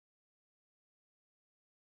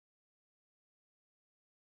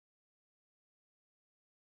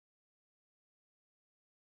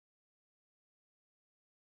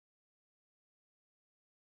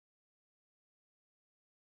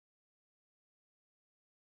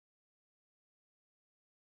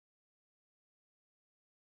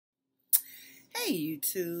Hey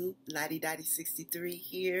YouTube, Lottie Dottie 63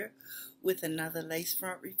 here with another lace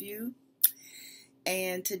front review.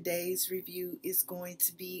 And today's review is going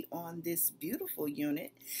to be on this beautiful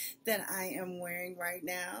unit that I am wearing right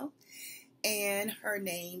now. And her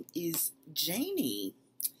name is Janie.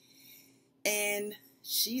 And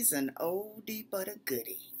she's an oldie but a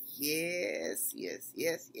goodie. Yes.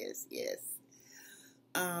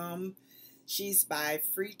 She's by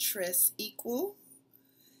FREETRESS EQUAL.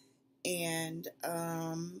 And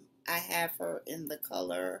I have her in the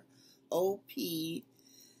color OP530.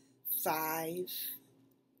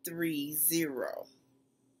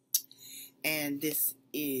 And this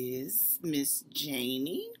is Miss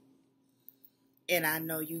Janie. And I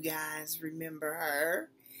know you guys remember her.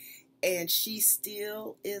 And she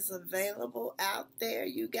still is available out there,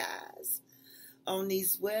 you guys, on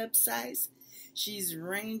these websites. She's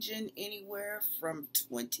ranging anywhere from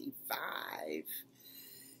 $25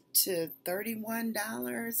 to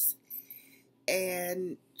 $31,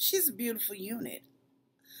 and she's a beautiful unit.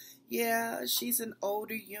 Yeah, she's an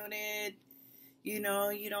older unit. You know,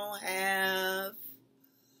 you don't have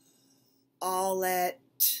all that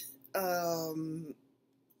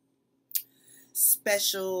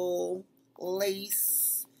special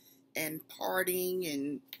lace and parting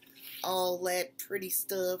and all that pretty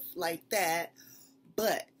stuff like that,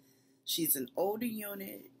 but she's an older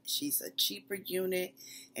unit, she's a cheaper unit,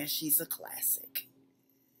 and she's a classic.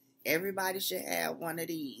 Everybody should have one of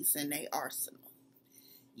these in their arsenal.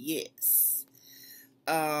 Yes.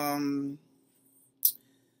 You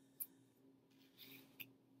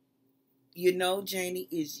know Janie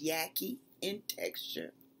is yucky in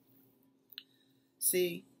texture.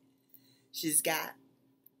 See, she's got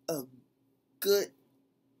a good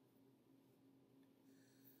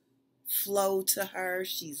flow to her.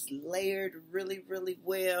 She's layered really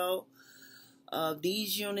well.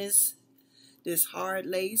 These units, this hard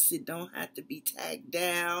lace, it don't have to be tacked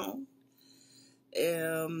down.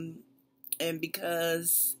 And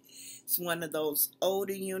because it's one of those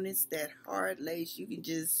older units, that hard lace, you can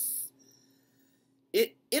just,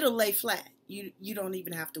 it'll lay flat. You don't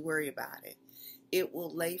even have to worry about it. It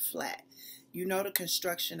will lay flat. You know the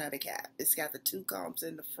construction of the cap. It's got the two combs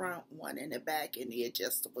in the front, one in the back, and the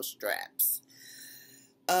adjustable straps.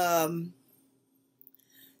 Now,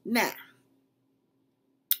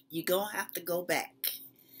 you're going to have to go back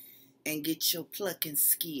and get your plucking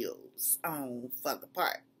skills on for the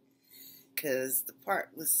part, because the part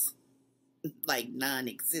was like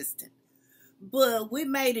non-existent. But we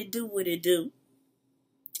made it do what it do.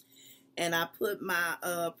 And I put my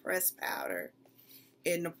press powder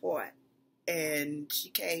in the pot, and she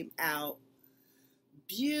came out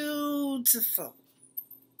beautiful.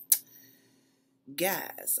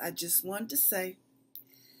 Guys, I just wanted to say,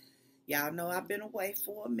 y'all know I've been away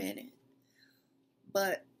for a minute,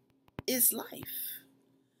 but it's life.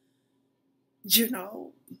 You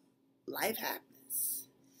know, life happens.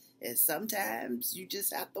 And sometimes you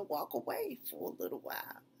just have to walk away for a little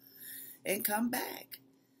while and come back.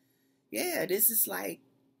 Yeah, this is like,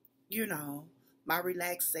 you know, my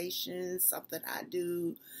relaxation, something I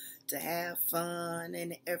do to have fun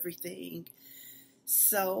and everything.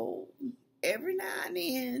 So every now and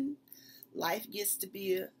then, life gets to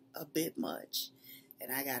be a bit much,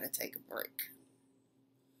 and I gotta take a break.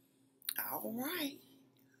 All right,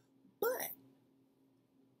 but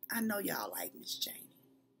I know y'all like Miss Janie.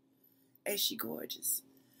 Ain't she gorgeous?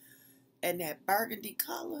 And that burgundy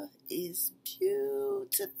color is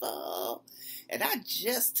beautiful. And I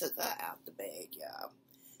just took her out the bag, y'all.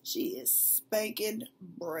 She is spanking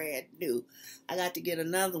brand new. I got to get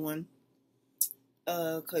another one,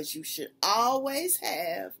 because you should always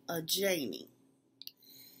have a Janie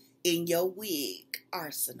in your wig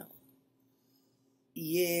arsenal.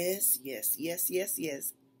 Yes.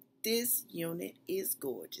 This unit is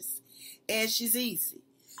gorgeous. And she's easy.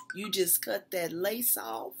 You just cut that lace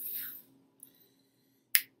off,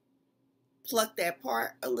 pluck that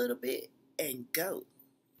part a little bit, and go.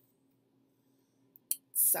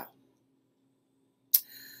 So,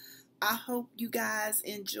 I hope you guys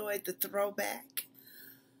enjoyed the throwback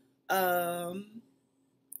on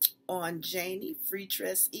Janie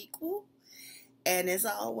FREETRESS EQUAL. And as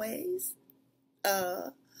always,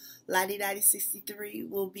 Lottie Dottie 63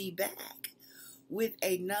 will be back with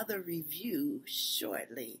another review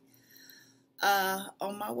shortly.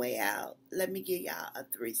 On my way out, let me give y'all a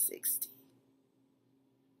 360.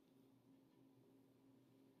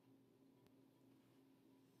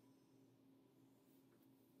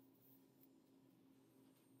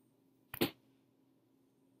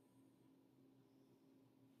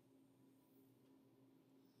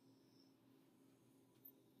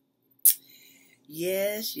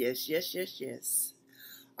 Yes, yes, yes, yes, yes.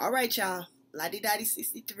 All right, y'all. Lottie Dottie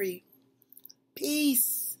 63.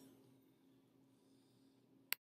 Peace.